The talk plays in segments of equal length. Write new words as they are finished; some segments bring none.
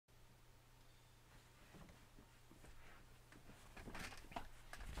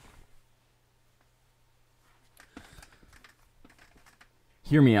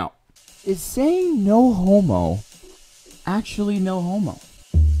hear me out. Is saying no homo actually no homo?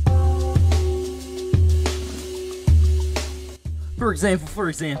 For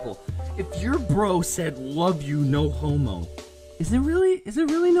example, if your bro said love you no homo, is it really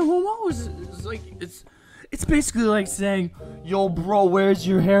no homo? It's basically like saying, yo bro, where's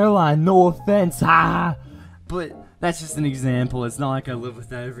your hairline? No offense, ha. But that's just an example. It's not like I live with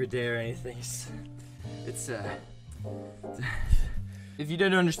that every day or anything. It's if you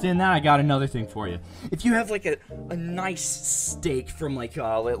didn't understand that, I got another thing for you. If you have like a nice steak from like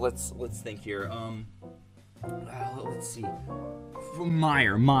let's think here. Let's see. From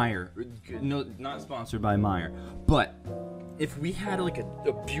Meyer. No, not sponsored by Meyer. But if we had like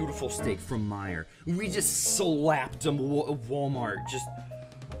a beautiful steak from Meyer, we just slapped them at Walmart, just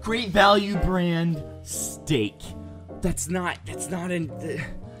great value brand steak. That's not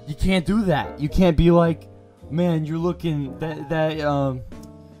you can't do that. You can't be like, man, you're looking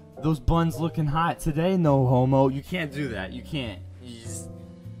those buns looking hot today, no homo. You can't do that. You can't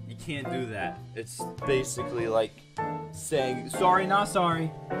do that. It's basically like saying sorry, not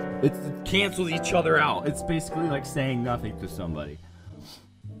sorry. It cancels each other out. It's basically like saying nothing to somebody.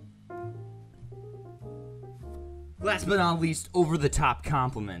 Last but not least, over the top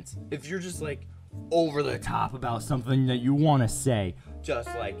compliments. If you're just like over the top about something that you want to say, just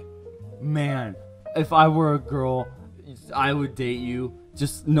like, man, if I were a girl, I would date you.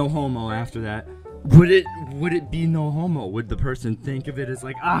 Just no homo after that. Would it be no homo? Would the person think of it as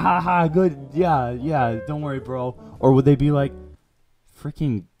like, ah ha ha, good, yeah, don't worry, bro? Or would they be like,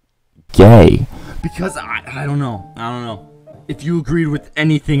 freaking gay? Because I don't know. If you agreed with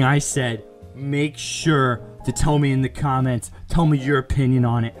anything I said, make sure to tell me in the comments. Tell me your opinion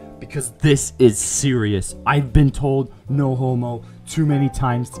on it, because this is serious. I've been told no homo too many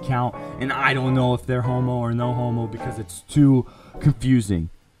times to count, and I don't know if they're homo or no homo because it's too confusing.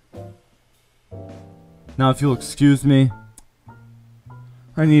 Now, if you'll excuse me,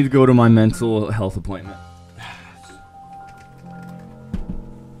 I need to go to my mental health appointment.